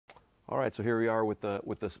All right, so here we are with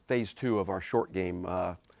the phase 2 of our short game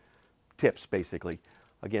tips, basically.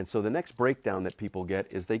 Again, so the next breakdown that people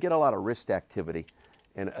get is they get a lot of wrist activity,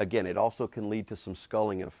 and again, it also can lead to some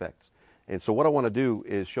sculling effects. And so what I want to do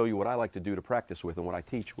is show you what I like to do to practice with and what I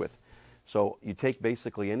teach with. So you take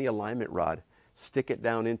basically any alignment rod, stick it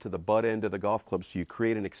down into the butt end of the golf club so you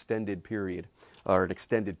create an extended period, or an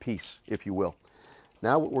extended piece, if you will.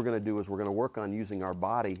 Now what we're going to do is we're going to work on using our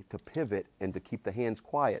body to pivot and to keep the hands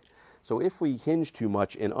quiet. So if we hinge too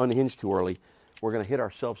much and unhinge too early, we're going to hit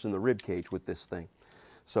ourselves in the rib cage with this thing.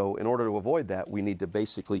 So in order to avoid that, we need to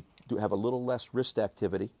basically have a little less wrist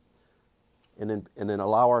activity and then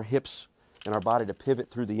allow our hips and our body to pivot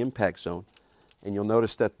through the impact zone. And you'll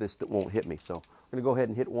notice that this won't hit me. So I'm going to go ahead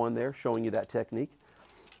and hit one there, showing you that technique.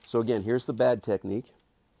 So again, here's the bad technique.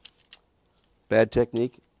 Bad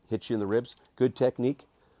technique, hits you in the ribs. Good technique,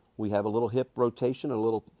 we have a little hip rotation, a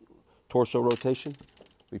little torso rotation.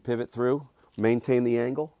 We pivot through, maintain the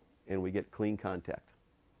angle, and we get clean contact.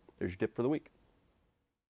 There's your tip for the week.